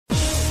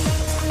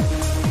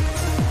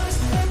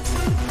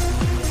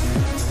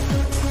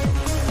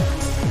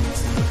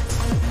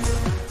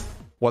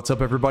What's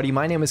up everybody,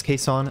 my name is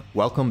Kason,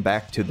 welcome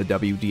back to the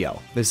WDL.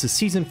 This is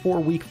Season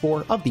 4, Week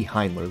 4 of the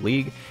Heindler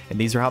League, and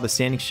these are how the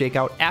standings shake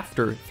out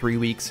after 3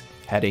 weeks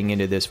heading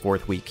into this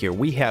 4th week here.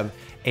 We have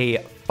a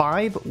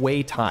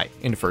 5-way tie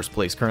in first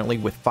place currently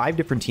with 5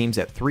 different teams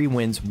at 3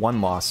 wins,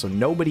 1 loss, so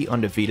nobody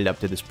undefeated up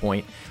to this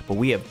point. But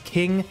we have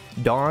King,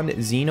 Daewn,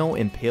 Xeno,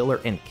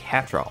 Impaler, and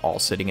Catrah all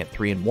sitting at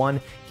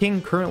 3-1.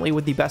 King currently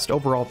with the best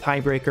overall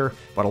tiebreaker,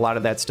 but a lot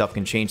of that stuff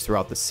can change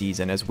throughout the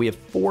season as we have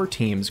 4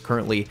 teams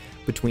currently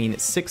between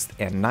 6th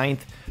and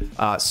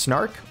 9th.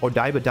 Snark,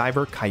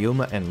 OdaibaDiver,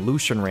 Kyouma, and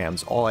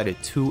LucianRamz all at a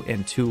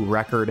 2-2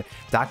 record.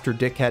 Dr.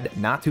 Dickhead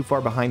not too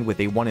far behind with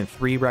a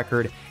 1-3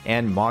 record,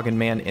 and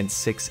Maughanman in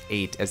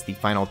 6-8 as the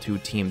final 2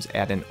 teams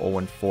at an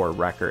 0-4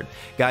 record.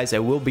 Guys, I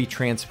will be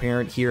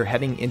transparent here.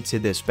 Heading into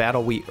this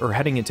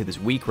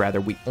week,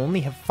 we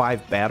only have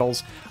 5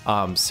 battles.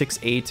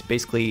 6-8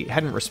 basically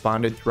hadn't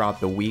responded throughout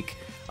the week,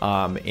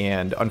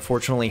 and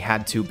unfortunately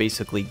had to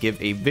basically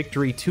give a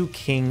victory to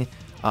King.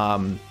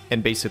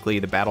 And basically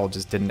the battle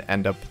just didn't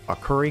end up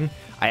occurring.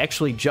 I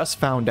actually just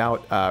found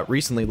out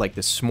recently, like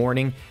this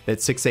morning, that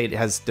 6-8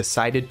 has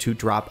decided to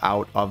drop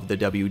out of the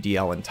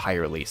WDL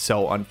entirely.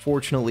 So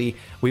unfortunately,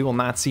 we will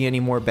not see any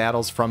more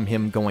battles from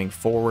him going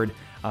forward.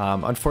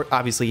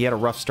 Obviously, he had a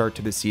rough start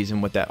to the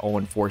season with that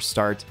 0-4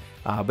 start,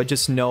 but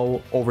just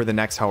know over the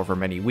next however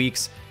many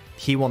weeks,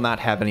 he will not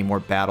have any more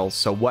battles.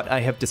 So what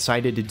I have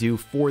decided to do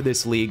for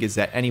this league is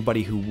that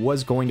anybody who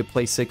was going to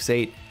play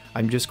 6-8,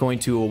 I'm just going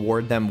to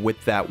award them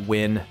with that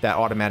win, that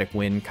automatic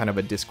win, kind of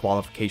a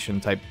disqualification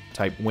type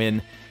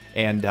win.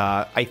 And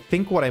I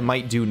think what I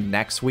might do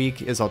next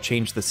week is I'll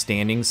change the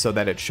standings so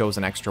that it shows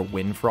an extra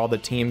win for all the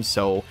teams,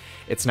 so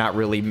it's not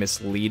really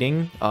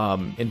misleading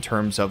in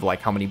terms of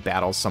like how many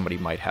battles somebody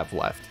might have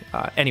left.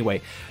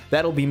 Anyway,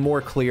 that'll be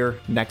more clear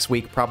next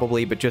week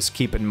probably, but just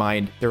keep in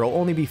mind there will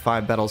only be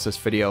 5 battles this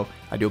video.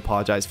 I do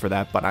apologize for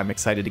that, but I'm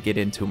excited to get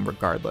into them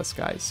regardless,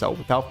 guys. So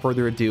without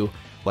further ado,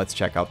 let's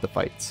check out the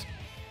fights.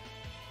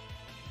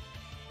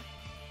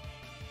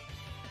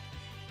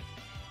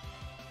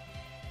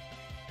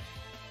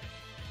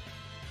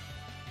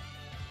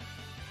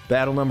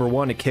 Battle number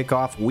 1 to kick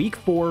off Week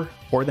 4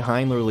 for the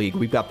Heindler League.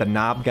 We've got the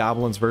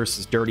Knobgoblins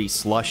versus Dirty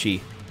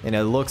Slushie, and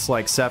it looks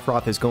like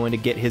Sephiroth is going to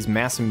get his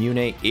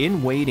Masamune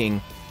in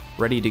waiting,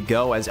 ready to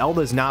go, as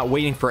Elda's not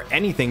waiting for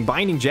anything.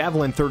 Binding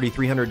Javelin,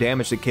 3,300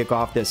 damage to kick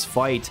off this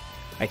fight.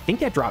 I think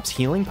that drops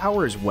healing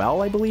power as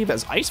well, I believe,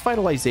 as Ice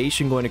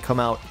Vitalization going to come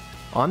out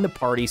on the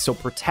party, so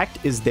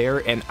Protect is there,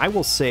 and I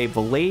will say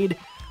Vlade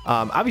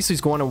obviously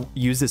he's going to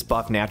use this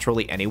buff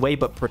naturally anyway,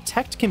 but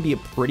Protect can be a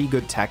pretty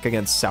good tech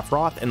against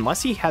Sephiroth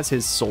unless he has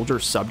his Soldier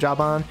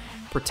sub-job on.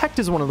 Protect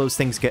is one of those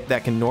things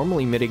that can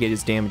normally mitigate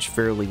his damage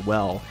fairly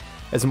well.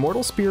 As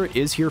Immortal Spirit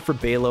is here for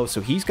Balo, so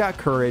he's got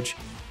Courage.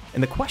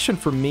 And the question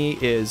for me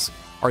is,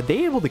 are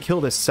they able to kill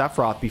this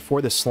Sephiroth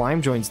before the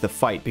slime joins the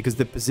fight? Because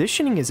the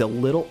positioning is a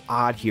little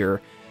odd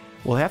here.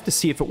 We'll have to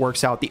see if it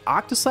works out. The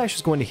Octoslash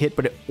is going to hit,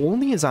 but it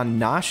only is on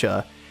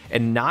Nasha,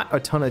 and not a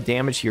ton of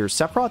damage here.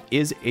 Sephiroth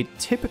is a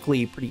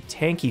typically pretty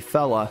tanky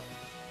fella,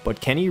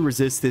 but can he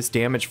resist this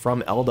damage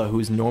from Elda,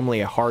 who's normally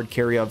a hard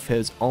carry of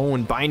his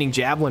own? Binding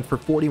Javelin for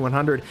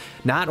 4,100.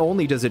 Not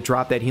only does it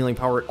drop that healing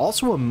power, it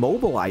also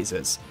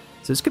immobilizes.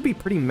 So this could be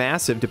pretty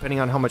massive depending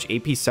on how much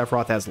AP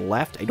Sephiroth has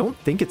left. I don't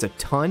think it's a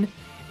ton.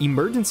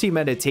 Emergency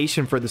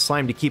Meditation for the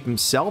slime to keep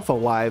himself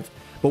alive,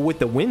 but with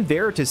the Wind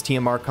Veritas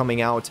TMR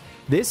coming out,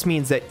 this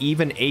means that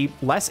even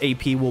less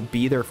AP will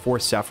be there for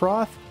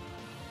Sephiroth.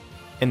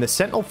 And the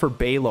Sentinel for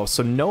Balo,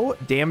 so no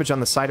damage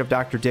on the side of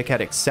Dr. Dickhead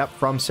except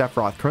from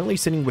Sephiroth. Currently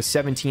sitting with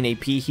 17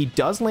 AP. He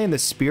does land the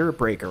Spirit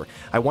Breaker.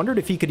 I wondered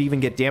if he could even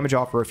get damage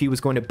off or if he was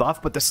going to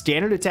buff, but the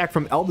standard attack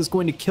from Elda is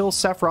going to kill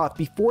Sephiroth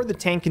before the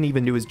tank can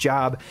even do his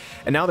job.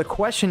 And now the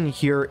question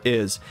here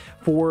is,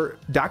 for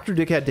Dr.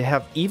 Dickhead to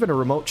have even a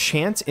remote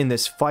chance in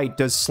this fight,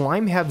 does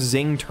Slime have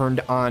Zing turned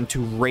on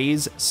to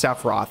raise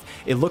Sephiroth?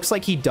 It looks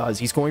like he does.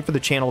 He's going for the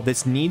channel.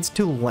 This needs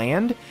to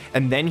land,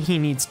 and then he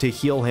needs to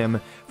heal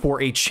him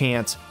for a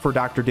chance for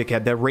Dr.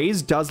 Dickhead. The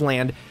raise does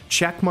land.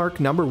 Checkmark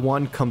number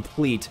 1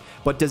 complete.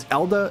 But does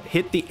Elda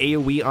hit the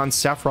AoE on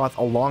Sephiroth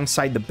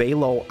alongside the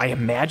Balo? I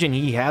imagine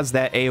he has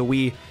that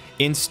AoE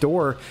in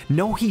store.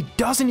 No, he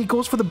doesn't. He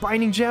goes for the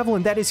Binding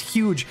Javelin. That is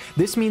huge.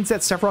 This means that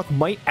Sephiroth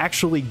might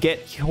actually get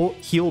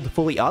healed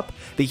fully up.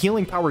 The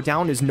healing power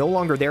down is no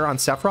longer there on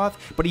Sephiroth,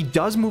 but he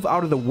does move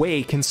out of the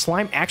way. Can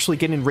Slime actually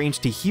get in range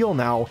to heal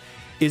now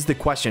is the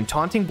question.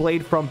 Taunting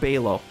Blade from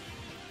Balo.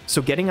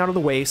 So getting out of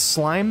the way,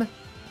 Slime,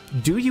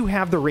 do you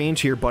have the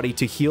range here, buddy,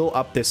 to heal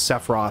up this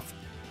Sephiroth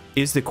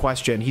is the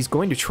question. He's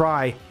going to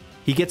try.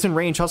 He gets in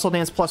range. Hustle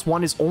Dance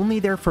 +1 is only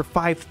there for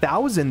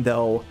 5,000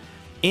 though.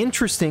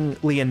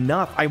 Interestingly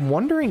enough, I'm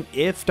wondering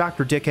if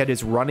Dr. Dickhead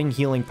is running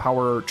healing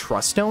power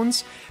Trust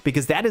Stones,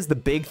 because that is the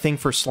big thing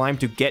for Slime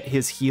to get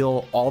his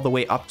heal all the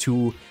way up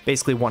to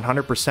basically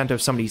 100%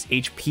 of somebody's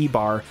HP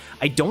bar.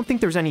 I don't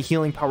think there's any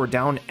healing power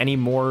down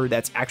anymore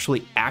that's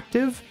actually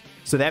active,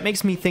 so that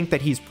makes me think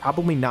that he's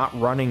probably not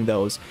running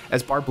those.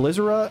 As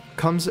Barblizzera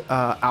comes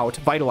out,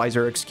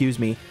 Vitalizer, excuse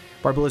me,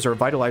 Barblizzard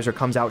Revitalizer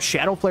comes out.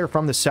 Shadow Flare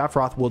from the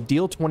Sephiroth will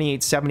deal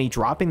 2870,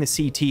 dropping the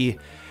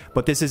CT.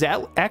 But this is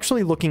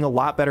actually looking a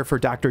lot better for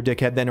Dr.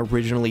 Dickhead than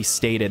originally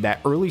stated. That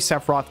early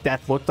Sephiroth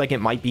death looked like it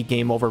might be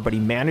game over, but he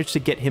managed to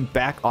get him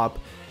back up.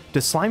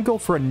 Does Slime go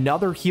for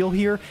another heal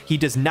here? He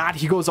does not.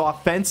 He goes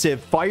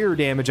offensive. Fire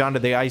damage onto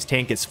the ice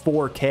tank is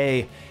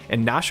 4K.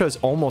 And Nasha is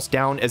almost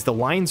down as the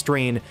Lion's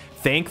Drain,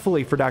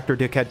 thankfully for Dr.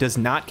 Dickhead, does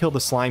not kill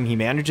the Slime. He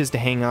manages to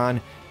hang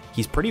on.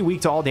 He's pretty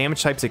weak to all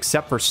damage types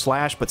except for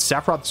Slash, but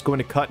Sephiroth is going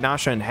to cut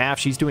Nasha in half.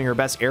 She's doing her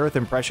best Aerith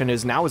impression.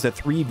 Is now is a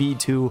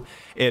 3v2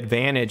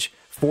 advantage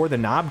for the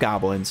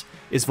Knobgoblins.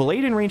 Is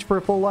Valade in range for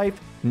a full life?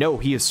 No,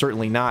 he is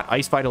certainly not.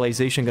 Ice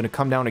Vitalization going to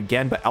come down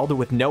again, but Elda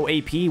with no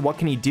AP, what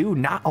can he do?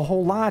 Not a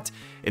whole lot.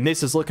 And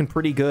this is looking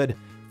pretty good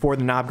for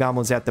the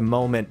Knobgoblins at the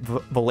moment.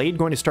 Valade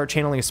going to start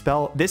channeling a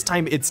spell. This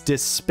time it's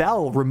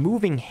Dispel,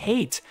 removing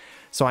hate.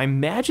 So I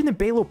imagine that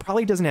Balo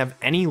probably doesn't have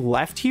any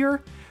left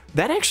here.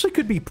 That actually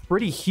could be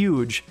pretty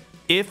huge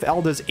if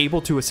Elda's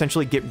able to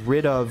essentially get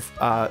rid of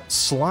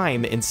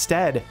Slime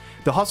instead.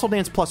 The Hustle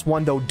Dance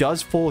 +1, though,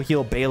 does full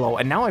heal Balo,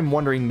 and now I'm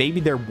wondering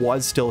maybe there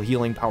was still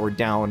healing power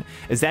down,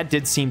 as that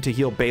did seem to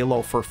heal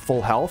Balo for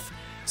full health.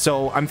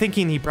 So I'm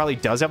thinking he probably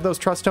does have those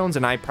Trust Stones,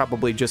 and I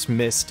probably just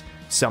missed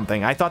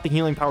something. I thought the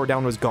healing power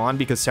down was gone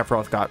because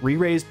Sephiroth got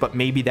re-raised, but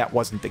maybe that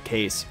wasn't the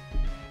case.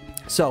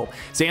 So,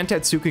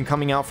 Zantetsuken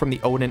coming out from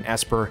the Odin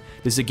Esper.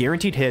 This is a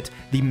guaranteed hit.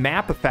 The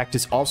map effect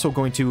is also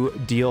going to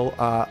deal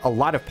a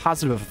lot of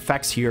positive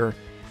effects here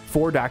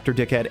for Dr.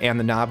 Dickhead and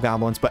the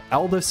Knobgoblins, but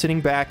Elda sitting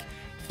back.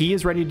 He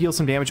is ready to deal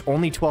some damage.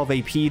 Only 12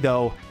 AP,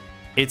 though.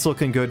 It's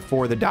looking good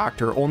for the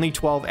Doctor. Only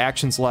 12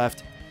 actions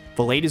left.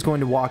 Valade is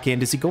going to walk in.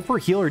 Does he go for a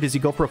heal or does he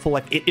go for a full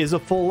life? It is a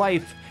full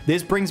life.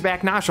 This brings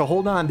back Nasha.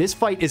 Hold on. This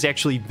fight is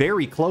actually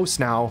very close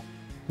now.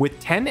 With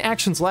 10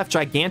 actions left,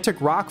 Gigantic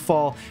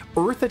Rockfall.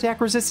 Earth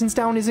attack resistance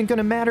down isn't going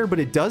to matter, but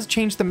it does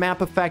change the map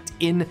effect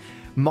in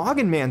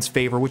Maughanman's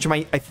favor, which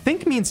I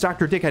think means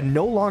Dr. Dickhead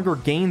no longer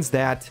gains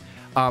that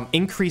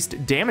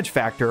increased damage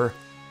factor.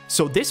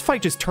 So this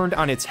fight just turned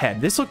on its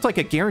head. This looked like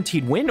a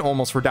guaranteed win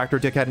almost for Dr.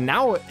 Dickhead.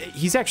 Now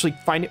he's actually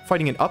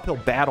fighting an uphill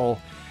battle.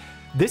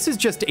 This is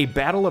just a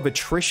battle of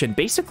attrition.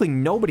 Basically,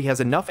 nobody has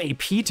enough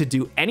AP to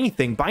do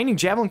anything. Binding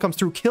Javelin comes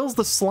through, kills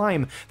the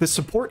Slime. The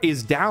support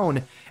is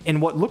down.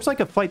 And what looks like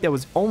a fight that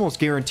was almost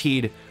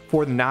guaranteed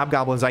for the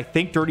Knobgoblins, I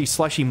think Dirty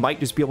Slushie might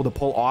just be able to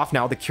pull off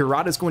now. The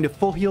Curata is going to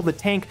full heal the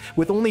tank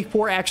with only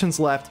 4 actions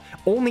left,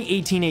 only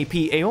 18 AP.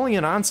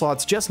 Aeolian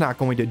Onslaught's just not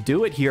going to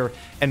do it here.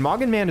 And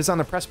Maughanman is on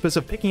the precipice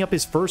of picking up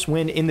his first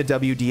win in the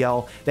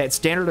WDL. That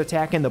standard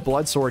attack and the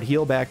Blood Sword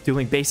heal back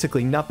doing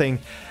basically nothing,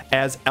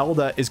 as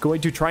Elda is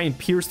going to try and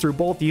pierce through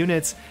both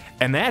units.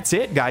 And that's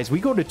it, guys. We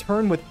go to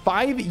turn with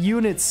 5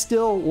 units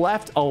still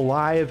left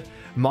alive.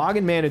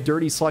 Maughanman and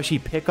Dirty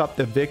Slushie pick up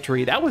the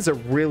victory. That was a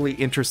really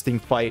interesting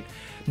fight.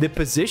 The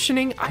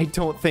positioning, I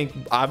don't think,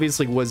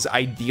 obviously, was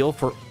ideal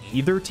for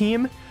either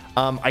team.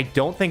 I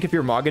don't think if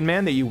you're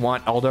Maughanman that you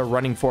want Elda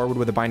running forward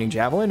with a Binding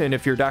Javelin, and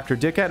if you're Dr.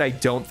 Dickhead, I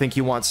don't think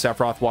you want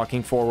Sephiroth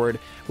walking forward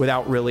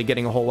without really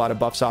getting a whole lot of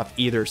buffs off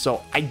either.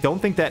 So I don't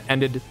think that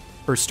ended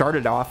or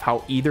started off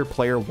how either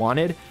player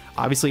wanted.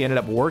 Obviously ended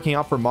up working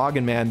out for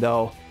Maughanman,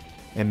 though.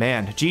 And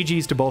man,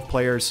 GG's to both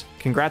players.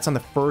 Congrats on the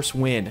first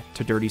win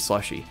to Dirty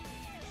Slushie.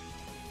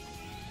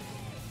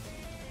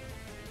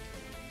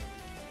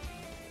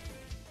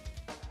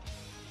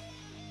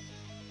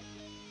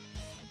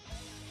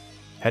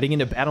 Heading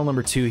into battle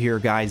number 2 here,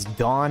 guys.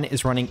 Daewn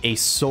is running a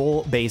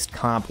soul-based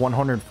comp.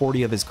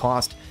 140 of his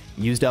cost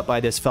used up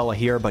by this fella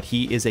here, but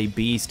he is a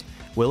beast.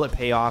 Will it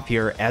pay off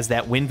here as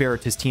that Wind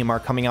Veritas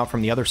TMR coming out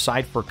from the other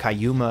side for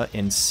Kyouma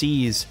and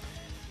S.E.E.S?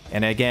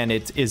 And again,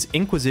 it is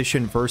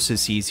Inquisition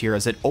versus S.E.E.S here,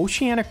 as an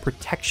Oceanic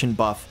Protection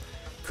buff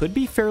could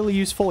be fairly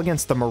useful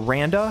against the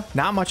Miranda.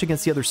 Not much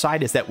against the other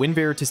side, is that Wind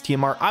Veritas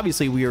TMR.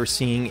 Obviously, we are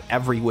seeing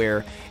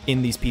everywhere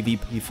in these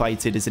PvP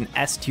fights. It is an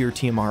S-tier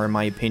TMR, in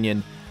my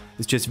opinion.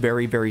 It's just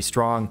very, very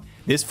strong.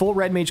 This full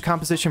Red Mage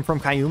composition from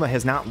Kyouma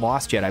has not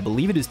lost yet. I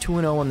believe it is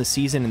 2-0 on the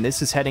season, and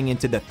this is heading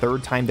into the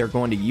 3rd time they're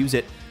going to use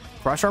it.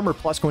 Crush Armor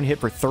Plus going to hit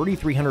for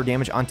 3,300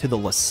 damage onto the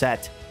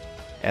Lisette,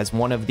 as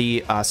one of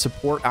the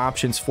support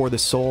options for the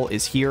Soul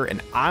is here,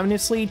 and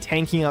honestly,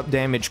 tanking up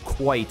damage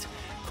quite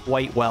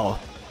well.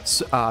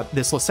 So,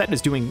 this Lisette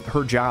is doing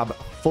her job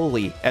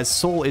fully, as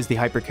Soul is the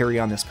hyper carry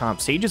on this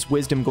comp. Sage's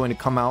Wisdom going to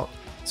come out.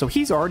 So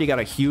he's already got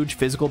a huge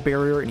physical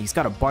barrier, and he's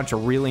got a bunch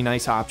of really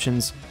nice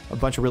options, a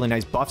bunch of really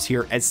nice buffs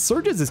here. As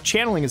Surges is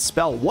channeling his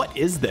spell, what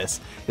is this?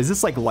 Is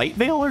this like Light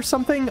Veil or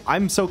something?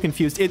 I'm so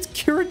confused. It's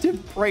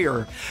Curative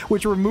Prayer,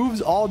 which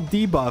removes all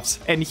debuffs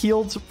and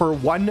heals for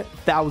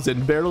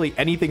 1,000. Barely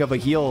anything of a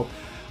heal.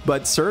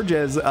 But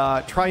Surges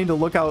trying to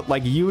look out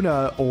like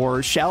Yuna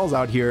or Shells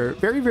out here.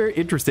 Very, very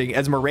interesting,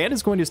 as Moran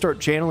is going to start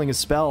channeling a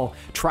spell.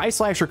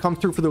 Tri-Slasher comes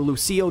through for the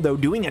Lucio, though,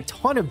 doing a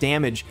ton of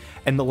damage,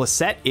 and the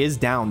Lisette is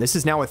down. This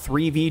is now a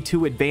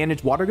 3v2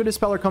 advantage. Water Good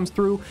Dispeller comes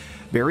through.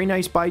 Very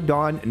nice by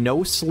Daewn.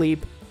 No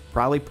sleep.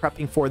 Probably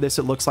prepping for this,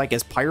 it looks like,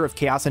 as Pyre of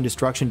Chaos and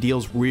Destruction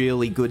deals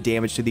really good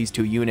damage to these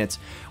two units.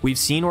 We've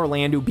seen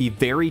Orlando be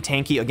very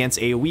tanky against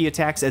AoE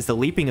attacks as the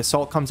Leaping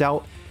Assault comes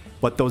out,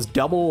 but those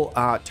double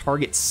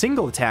target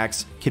single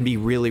attacks can be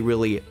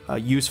really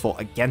useful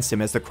against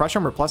him. As the Crush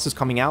Armor Plus is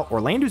coming out,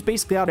 Orlando's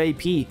basically out of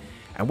AP,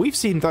 and we've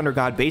seen Thunder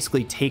God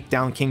basically take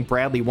down King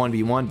Bradley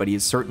 1v1, but he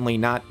is certainly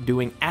not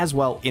doing as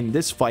well in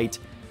this fight.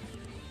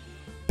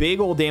 Big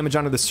old damage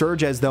onto the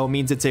Surge, as though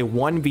means it's a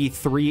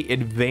 1v3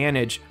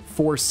 advantage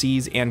for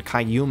S.E.E.S and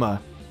Kyouma.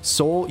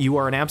 Soul, you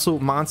are an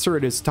absolute monster.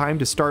 It is time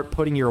to start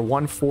putting your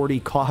 140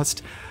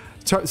 cost.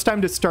 It's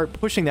time to start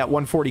pushing that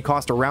 140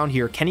 cost around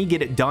here. Can he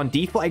get it done?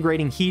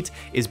 Deflagrating Heat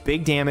is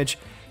big damage.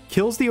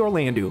 Kills the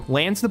Orlando.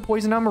 Lands the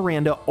poison on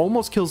Miranda.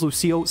 Almost kills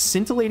Lucio.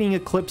 Scintillating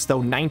Eclipse, though,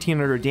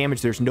 1900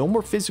 damage. There's no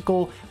more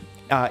physical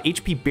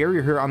HP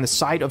barrier here on the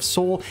side of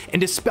Soul,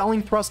 and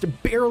Dispelling Thrust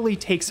barely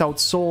takes out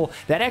Soul.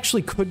 That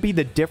actually could be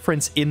the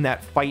difference in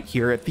that fight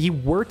here. If he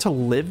were to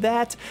live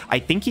that, I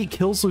think he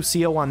kills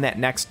Lucio on that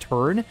next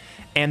turn,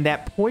 and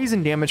that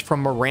poison damage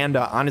from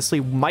Miranda honestly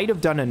might have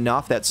done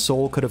enough that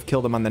Soul could have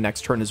killed him on the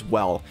next turn as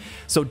well.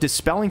 So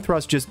Dispelling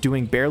Thrust just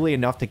doing barely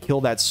enough to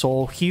kill that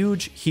Soul.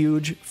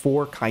 Huge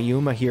for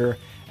Kyouma here,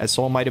 as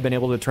Soul might have been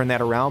able to turn that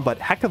around, but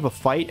heck of a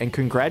fight, and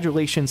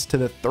congratulations to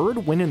the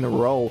third win in a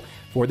row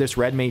for this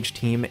Red Mage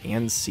team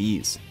and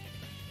S.E.E.S.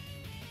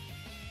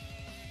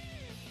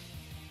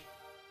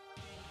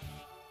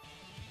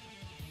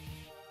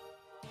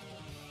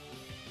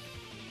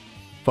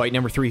 Fight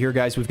number 3 here,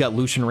 guys. We've got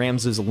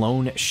LucianRamz's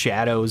Lone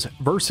Shadows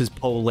versus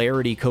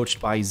Polarity, coached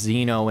by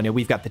Xeno, and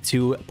we've got the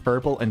two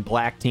purple and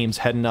black teams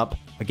heading up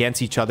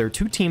against each other.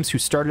 Two teams who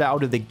started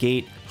out of the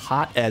gate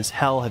hot as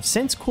hell, have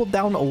since cooled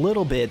down a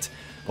little bit,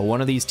 but one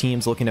of these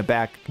teams looking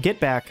to get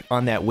back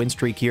on that win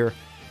streak here.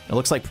 It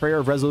looks like Prayer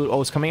of Resolute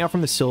O is coming out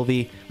from the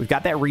Sylvie. We've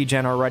got that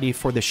regen already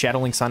for the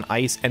Shadowlings on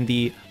ice, and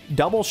the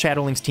double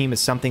Shadowlings team is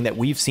something that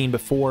we've seen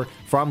before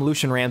from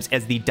LucianRamz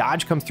as the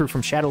dodge comes through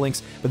from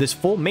Shadowlings, but this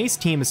full Mace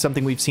team is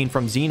something we've seen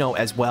from Xeno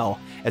as well,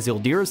 as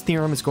Ildira's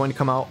Theorem is going to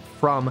come out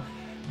from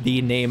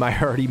the name I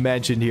already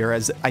mentioned here,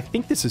 as I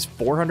think this is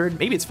 400,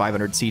 maybe it's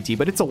 500 CT,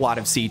 but it's a lot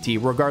of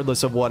CT,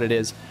 regardless of what it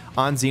is,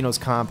 on Xeno's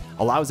comp.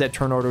 Allows that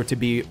turn order to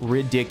be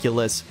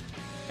ridiculous,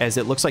 as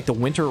it looks like the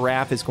Winter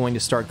Wrath is going to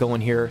start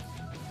going here.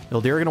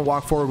 Ildira going to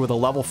walk forward with a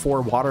level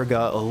 4 Water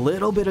Gun, a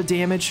little bit of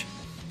damage.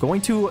 Going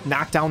to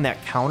knock down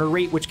that counter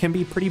rate, which can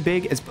be pretty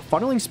big, as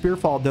Funneling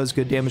Spearfall does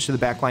good damage to the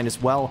backline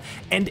as well.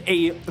 And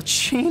a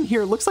chain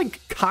here, looks like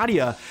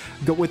Catrah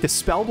with the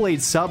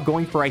Spellblade sub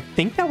going for, I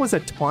think that was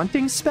a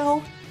taunting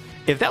spell?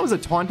 If that was a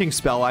taunting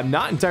spell, I'm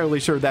not entirely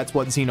sure that's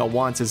what Xeno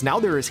wants, as now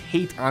there is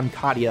hate on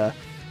Catrah.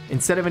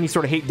 Instead of any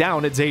sort of hate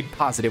down, it's hate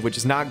positive, which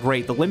is not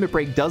great. The Limit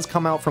Break does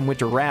come out from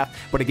Winter Wrath,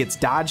 but it gets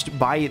dodged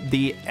by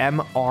the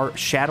MR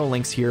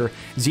Shadowlings here.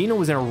 Xeno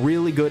was in a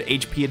really good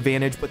HP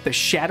advantage, but the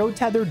Shadow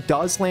Tether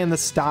does land the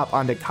stop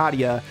onto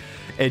Catrah.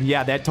 And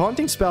yeah, that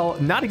taunting spell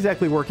not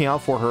exactly working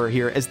out for her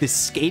here, as the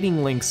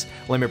Skating Link's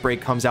Limit Break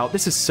comes out.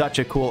 This is such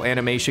a cool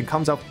animation.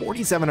 Comes out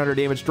 4,700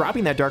 damage,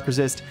 dropping that Dark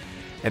Resist.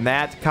 And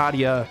that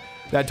Catrah,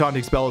 that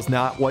taunting spell is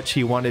not what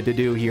she wanted to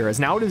do here, as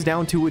now it is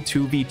down to a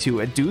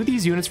 2v2. And do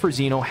these units for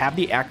Xeno have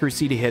the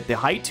accuracy to hit? The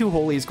Height 2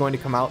 Holy is going to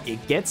come out.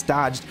 It gets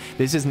dodged.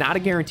 This is not a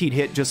guaranteed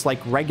hit, just like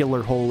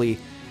regular Holy.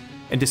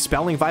 And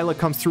Dispelling Violet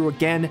comes through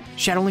again.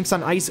 Shadowlinks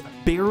on Ice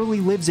barely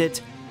lives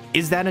it.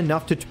 Is that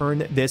enough to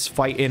turn this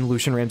fight in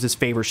LucianRamz's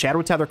favor?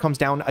 Shadow Tether comes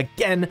down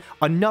again.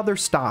 Another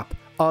stop.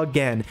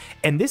 Again.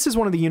 And this is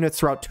one of the units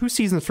throughout 2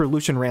 seasons for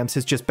LucianRamz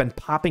has just been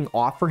popping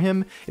off for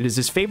him. It is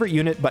his favorite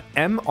unit, but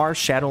MR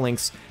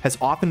Shadowlinks has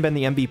often been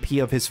the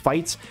MVP of his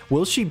fights.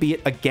 Will she be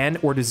it again,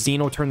 or does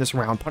Xeno turn this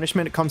around?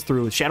 Punishment comes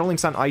through.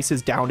 Shadowlinks on Ice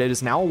is down. It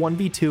is now a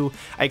 1v2.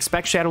 I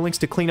expect Shadowlinks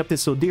to clean up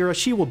this Ildira.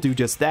 She will do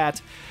just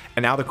that.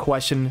 And now the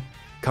question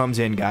comes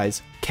in,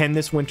 guys. Can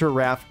this Winter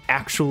Wrath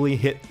actually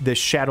hit the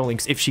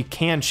Shadowlinks? If she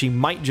can, she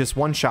might just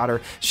one-shot her.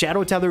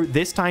 Shadow Tether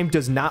this time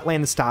does not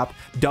land the stop,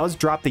 does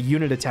drop the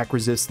unit attack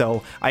resist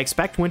though. I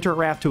expect Winter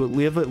Wrath to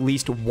live at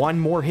least one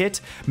more hit.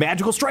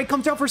 Magical Strike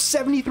comes out for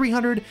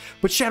 7,300,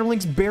 but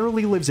Shadowlinks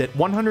barely lives it.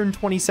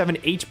 127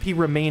 HP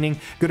remaining.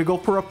 Gonna go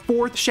for a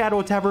 4th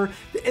Shadow Tether,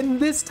 and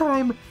this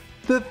time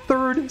the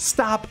 3rd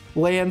stop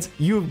lands.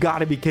 You've got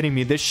to be kidding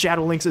me. This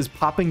Shadowlinks is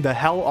popping the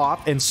hell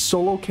off and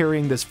solo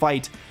carrying this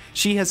fight.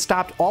 She has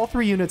stopped all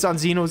 3 units on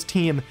Xeno's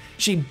team.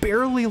 She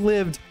barely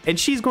lived, and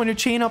she's going to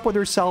chain up with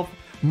herself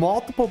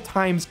multiple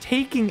times,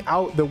 taking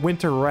out the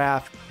Winter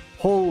Wrath.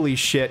 Holy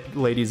shit,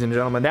 ladies and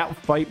gentlemen. That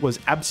fight was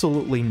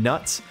absolutely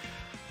nuts.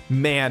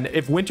 Man,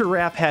 if Winter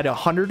Wrath had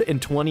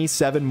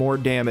 127 more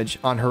damage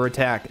on her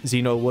attack,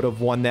 Xeno would have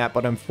won that.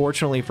 But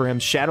unfortunately for him,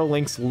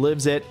 Shadowlinks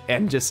lives it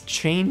and just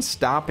chain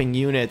stopping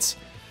units.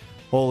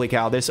 Holy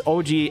cow, this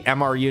OG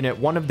MR unit,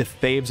 one of the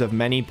faves of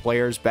many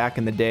players back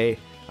in the day.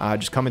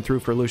 Just coming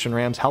through for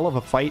LucianRamz. Hell of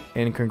a fight,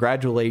 and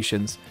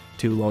congratulations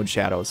to Lone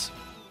Shadows.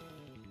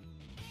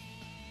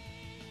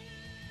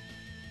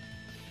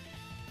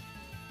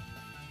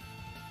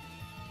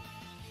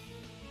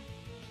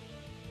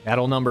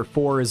 Battle number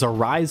 4 is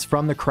Arise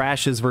from the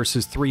Crashes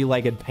versus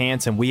Three-Legged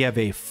Pants, and we have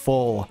a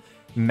full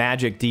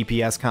magic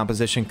DPS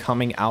composition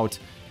coming out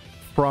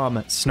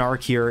from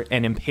Snark here,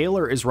 and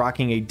Impaler is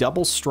rocking a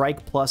double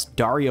strike plus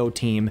Dario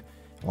team.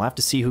 We'll have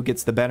to see who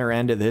gets the better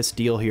end of this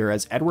deal here.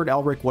 As Edward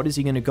Elric, what is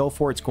he going to go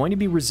for? It's going to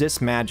be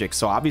resist magic,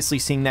 so obviously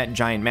seeing that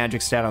giant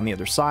magic stat on the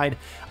other side,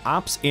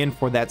 opts in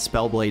for that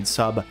Spellblade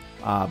sub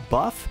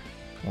buff.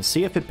 We'll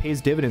see if it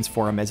pays dividends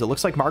for him, as it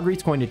looks like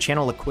Marguerite's going to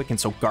channel a Quicken,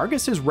 so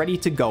Gargus is ready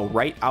to go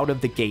right out of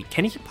the gate.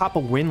 Can he pop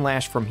a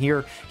Windlash from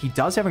here? He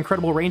does have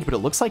incredible range, but it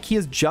looks like he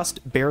is just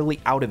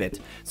barely out of it.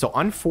 So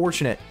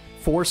unfortunate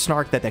for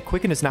Snark that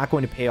Quicken is not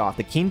going to pay off.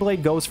 The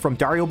Keenblade goes from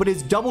Dario, but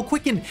it's double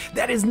Quicken.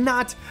 That is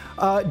not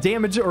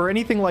damage or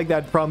anything like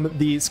that from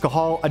the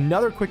Skahal.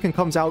 Another Quicken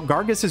comes out.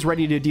 Gargus is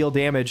ready to deal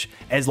damage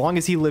as long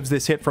as he lives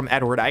this hit from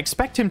Edward. I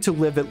expect him to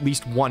live at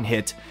least one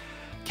hit.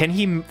 Can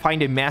he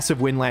find a massive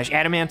Windlash?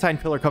 Adamantine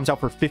Pillar comes out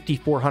for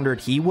 5,400.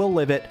 He will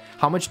live it.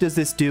 How much does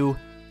this do?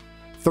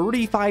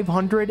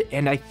 3,500,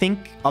 and I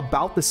think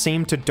about the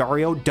same to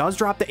Dario. Does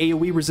drop the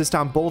AoE resist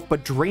on both,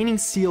 but Draining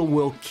Seal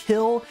will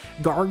kill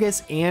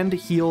Gargus and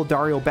heal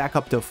Dario back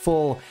up to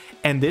full.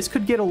 And this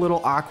could get a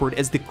little awkward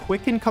as the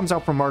Quicken comes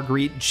out from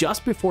Marguerite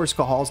just before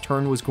Skahal's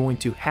turn was going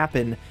to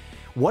happen.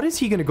 What is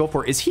he going to go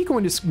for? Is he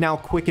going to now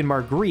Quicken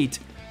Marguerite?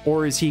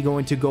 Or is he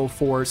going to go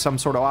for some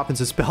sort of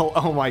offensive spell?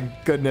 Oh my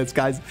goodness,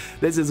 guys.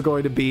 This is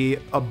going to be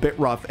a bit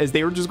rough as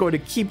they are just going to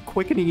keep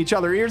quickening each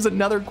other. Here's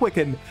another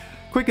Quicken.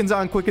 Quickens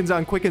on, Quickens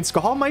on, Quicken.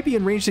 Skahal might be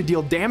in range to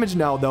deal damage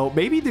now, though.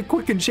 Maybe the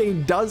Quicken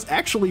chain does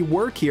actually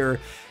work here,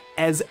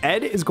 as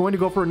Ed is going to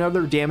go for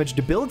another damage.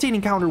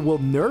 Debilitating counter will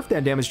nerf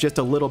that damage just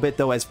a little bit,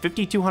 though, as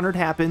 5,200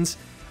 happens.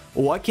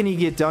 What can he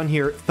get done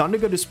here?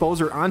 Thundergo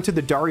Disposer onto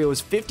the Dario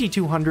is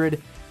 5,200,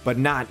 but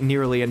not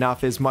nearly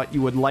enough as what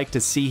you would like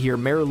to see here.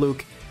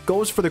 Mariluk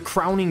goes for the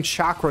Crowning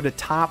Chakra to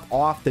top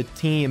off the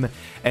team,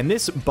 and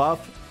this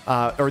buff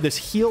or this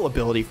heal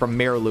ability from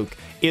Mariluk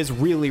is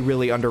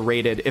really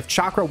underrated. If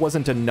Chakra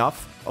wasn't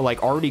enough,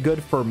 like already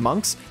good for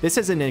monks, this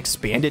is an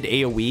expanded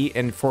AoE,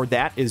 and for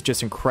that is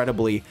just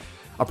incredibly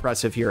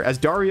oppressive here. As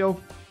Dario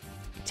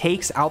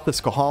takes out the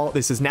Skahal,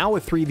 this is now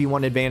a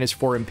 3v1 advantage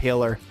for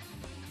Impaler,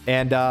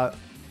 and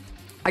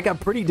I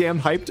got pretty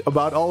damn hyped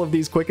about all of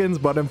these Quickens,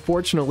 but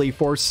unfortunately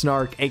for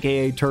Snark,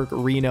 aka Turk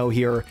Reno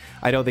here,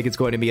 I don't think it's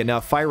going to be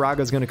enough. Fire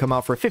Raga is going to come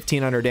out for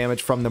 1,500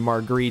 damage from the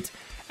Marguerite,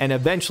 and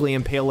eventually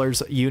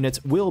Impaler's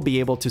units will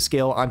be able to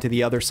scale onto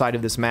the other side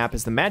of this map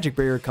as the Magic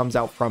Barrier comes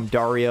out from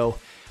Dario.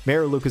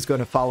 Mariluk is going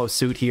to follow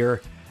suit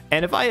here,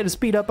 and if I had a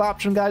speed up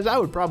option, guys, I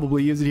would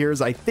probably use it here,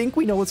 as I think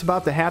we know what's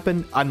about to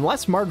happen,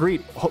 unless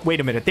Marguerite...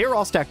 Wait a minute, they're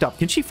all stacked up.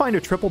 Can she find a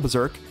triple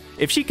Berserk?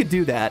 If she could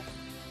do that,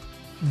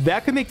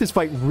 that could make this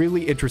fight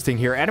really interesting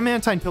here.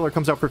 Adamantine Pillar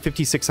comes out for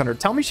 5,600.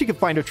 Tell me she could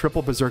find a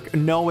triple Berserk.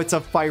 No, it's a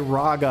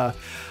Firaga.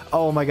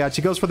 Oh my god,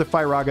 she goes for the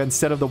Firaga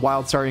instead of the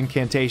Wildstar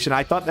Incantation.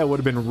 I thought that would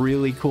have been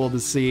really cool to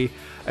see,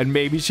 and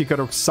maybe she could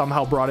have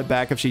somehow brought it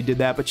back if she did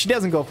that, but she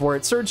doesn't go for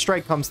it. Surge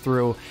Strike comes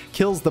through,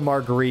 kills the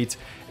Marguerite,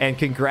 and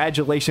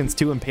congratulations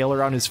to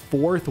Impaler on his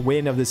 4th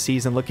win of the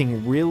season,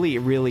 looking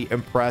really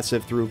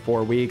impressive through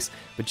 4 weeks.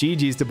 But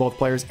GG's to both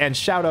players, and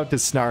shout out to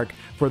Snark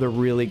for the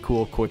really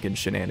cool Quicken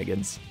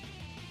shenanigans.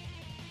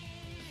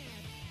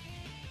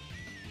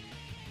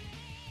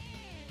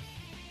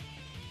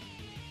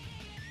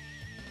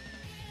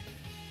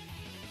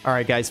 All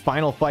right, guys,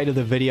 final fight of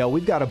the video.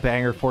 We've got a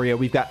banger for you.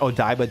 We've got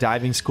Odaiba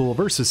Diving School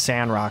versus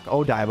Sandrock,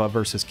 Odaiba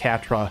versus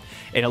Catrah.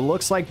 And it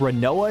looks like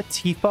Renoa,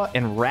 Tifa,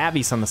 and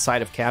Ravi's on the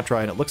side of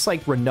Catrah. And it looks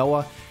like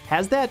Renoa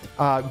has that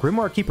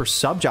Grimoire Keeper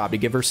sub-job to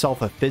give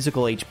herself a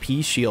physical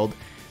HP shield.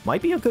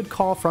 Might be a good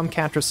call from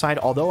Catrah's side,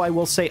 although I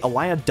will say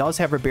Alaya does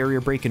have a barrier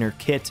break in her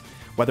kit.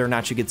 Whether or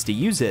not she gets to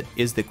use it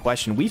is the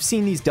question. We've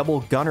seen these double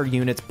gunner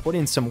units put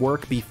in some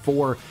work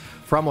before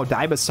from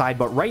Odaiba's side,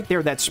 but right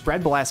there, that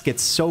Spread Blast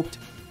gets soaked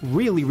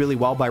really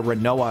well by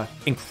Renoa.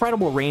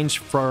 Incredible range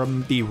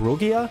from the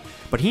Rugia,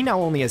 but he now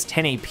only has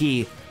 10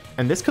 AP,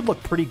 and this could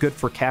look pretty good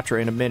for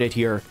Catrah in a minute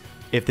here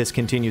if this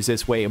continues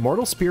this way.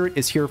 Immortal Spirit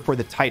is here for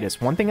the Titus.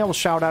 One thing I will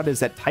shout out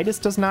is that Titus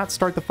does not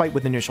start the fight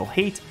with initial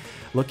hate.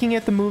 Looking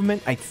at the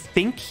movement, I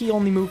think he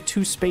only moved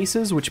 2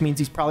 spaces, which means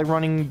he's probably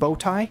running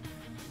Bowtie.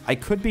 I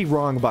could be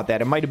wrong about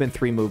that. It might have been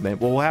 3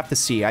 movement. Well, we'll have to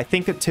see. I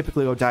think that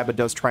typically Odaiba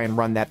does try and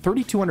run that.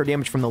 3,200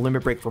 damage from the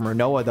limit break from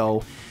Renoa,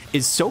 though,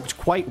 is soaked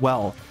quite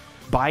well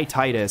by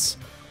Titus.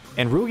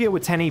 And Rugia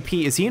with 10 AP,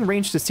 is he in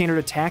range to standard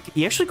attack?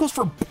 He actually goes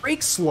for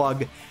Break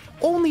Slug.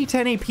 Only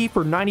 10 AP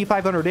for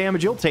 9,500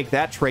 damage. You'll take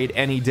that trade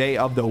any day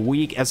of the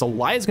week, as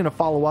Alaya's going to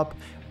follow up.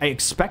 I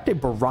expect a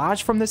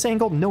barrage from this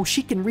angle. No,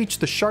 she can reach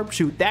the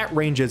sharpshoot. That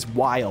range is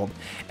wild.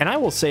 And I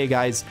will say,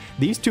 guys,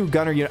 these 2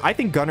 gunner units, I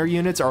think gunner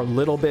units are a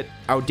little bit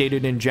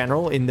outdated in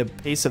general in the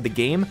pace of the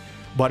game,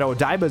 but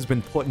Odaiba's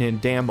been putting in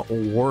damn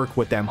work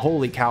with them.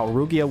 Holy cow.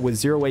 Rugia with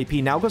 0 AP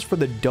now goes for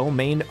the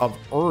Domain of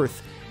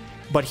Earth.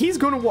 but he's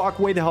going to walk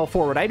way the hell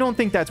forward. I don't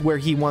think that's where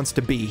he wants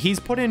to be. He's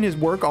put in his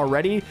work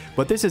already,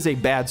 but this is a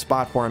bad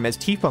spot for him, as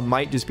Tifa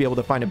might just be able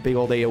to find a big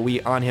old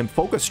AoE on him.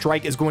 Focus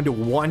Strike is going to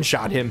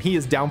one-shot him. He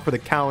is down for the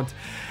count,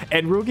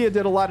 and Rugia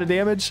did a lot of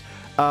damage,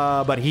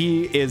 but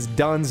he is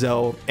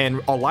donezo, and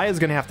Alaya is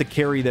going to have to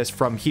carry this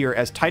from here,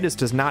 as Tidus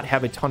does not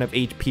have a ton of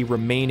HP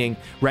remaining.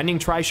 Rending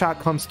Tri-Shot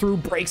comes through,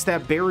 breaks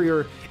that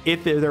barrier,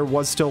 if there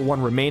was still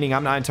one remaining,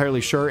 I'm not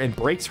entirely sure, and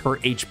breaks her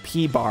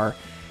HP bar.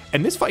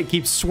 And this fight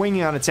keeps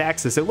swinging on its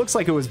axis. It looks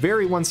like it was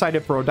very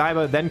one-sided for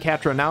Odaiba, then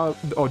Catrah, now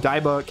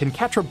Odaiba. Can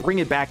Catrah bring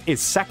it back his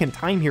second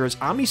time here, as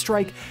Omni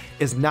Strike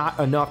is not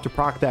enough to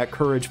proc that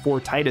courage for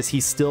Tidus.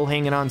 He's still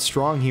hanging on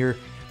strong here.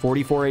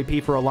 44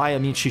 AP for Alaya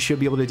means she should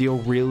be able to deal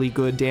really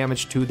good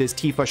damage to this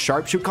Tifa.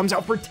 Sharpshoot comes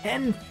out for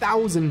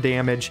 10,000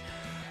 damage.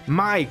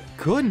 My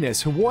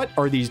goodness, what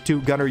are these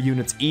two gunner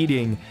units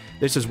eating?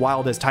 This is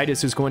wild, as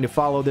Tidus is going to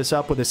follow this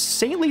up with a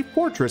Saintly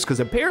Fortress, because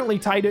apparently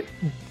Tifa,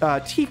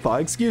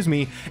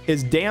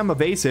 is damn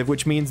evasive,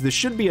 which means there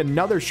should be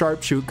another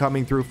Sharpshoot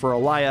coming through for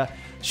Alaya.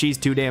 She's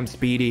too damn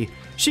speedy.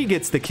 She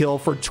gets the kill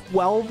for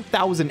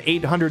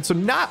 12,800, so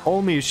not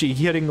only is she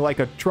hitting like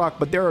a truck,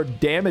 but there are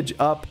damage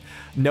up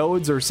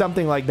nodes or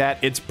something like that.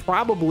 It's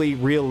probably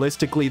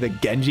realistically the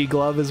Genji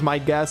glove is my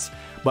guess,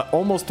 but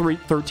almost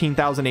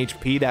 13,000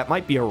 HP. That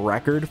might be a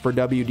record for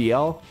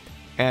WDL.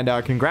 And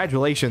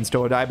congratulations to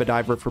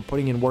OdaibaDiver for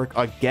putting in work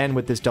again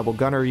with this double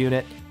gunner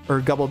unit,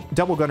 or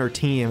double gunner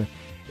team.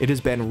 It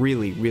has been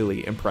really,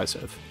 really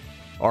impressive.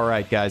 All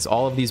right, guys,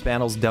 all of these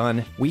battles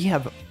done. We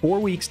have 4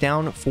 weeks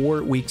down,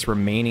 4 weeks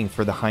remaining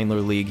for the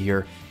Heindler League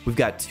here. We've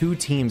got 2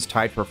 teams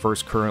tied for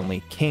first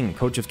currently. King,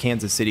 coach of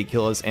Kansas City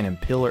Killers, and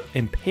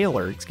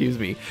Impaler,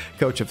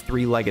 coach of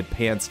Three-Legged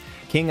Pants.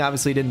 King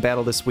obviously didn't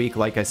battle this week,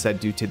 like I said,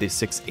 due to the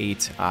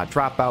 6-8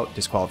 dropout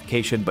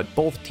disqualification, but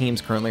both teams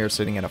currently are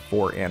sitting at a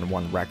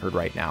 4-1 record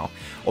right now.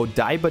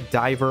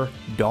 OdaibaDiver,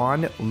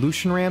 Daewn,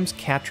 LucianRamz,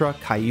 Catrah,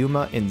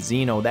 Kyouma, and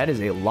Xeno. That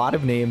is a lot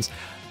of names.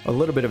 A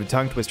little bit of a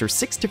tongue twister.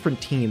 6 different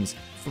teams,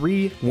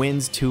 3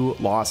 wins, 2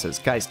 losses.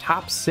 Guys,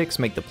 top 6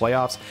 make the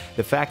playoffs.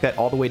 The fact that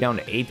all the way down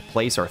to 8th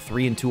place are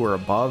 3-2 or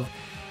above,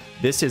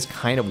 this is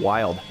kind of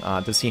wild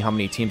to see how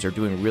many teams are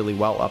doing really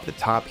well up the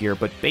top here.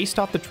 But based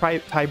off the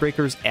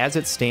tiebreakers as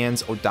it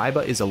stands,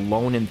 Odaiba is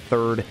alone in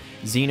 3rd,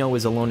 Xeno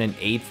is alone in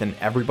 8th, and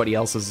everybody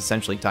else is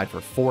essentially tied for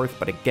 4th.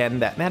 But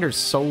again, that matters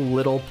so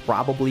little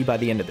probably by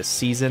the end of the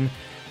season.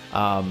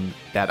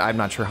 That I'm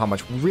not sure how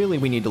much really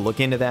we need to look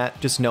into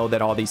that. Just know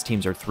that all these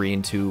teams are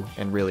 3-2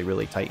 and really,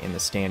 really tight in the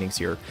standings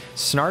here.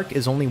 Snark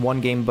is only 1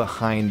 game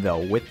behind,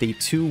 though, with the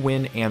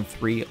 2-win and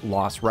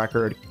 3-loss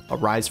record.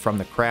 Arise from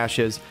the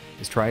crashes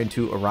is trying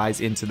to arise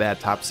into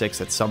that top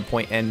 6 at some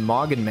point. And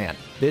Maughanman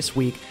this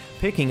week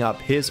picking up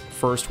his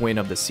first win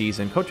of the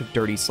season. Coach of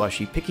Dirty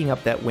Slushie picking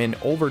up that win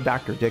over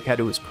Dr. Dickhead,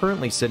 who is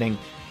currently sitting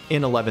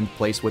in 11th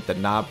place with the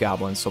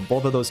Knobgoblins. So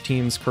both of those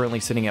teams currently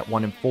sitting at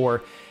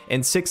 1-4.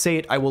 And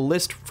 6-8, I will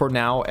list for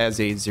now as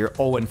a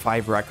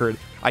 0-5 record.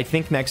 I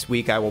think next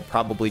week I will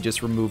probably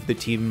just remove the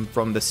team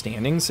from the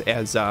standings,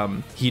 as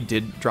he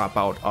did drop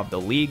out of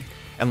the league.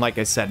 And like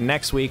I said,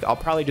 next week I'll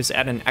probably just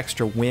add an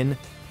extra win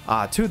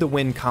to the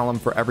win column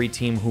for every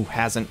team who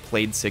hasn't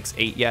played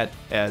 6-8 yet,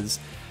 as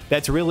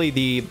that's really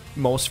the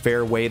most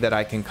fair way that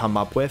I can come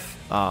up with.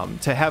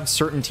 To have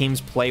certain teams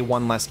play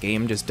 1 less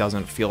game just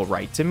doesn't feel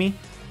right to me.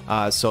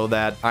 So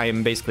that I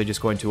am basically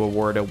just going to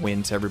award a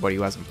win to everybody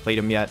who hasn't played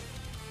him yet.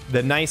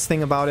 The nice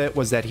thing about it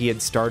was that he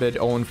had started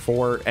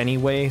 0-4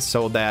 anyway,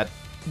 so that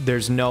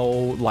there's no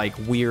like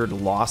weird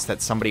loss that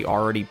somebody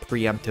already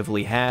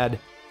preemptively had.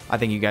 I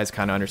think you guys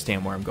kind of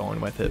understand where I'm going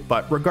with it.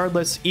 But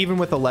regardless, even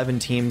with 11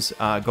 teams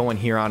going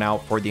here on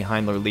out for the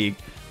Heindler League,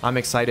 I'm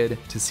excited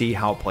to see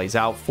how it plays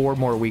out. 4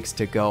 more weeks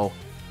to go,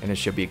 and it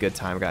should be a good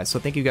time, guys. So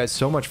thank you guys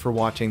so much for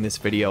watching this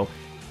video.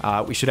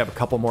 We should have a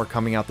couple more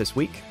coming out this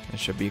week. It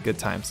should be a good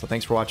time. So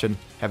thanks for watching.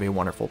 Have a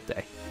wonderful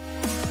day.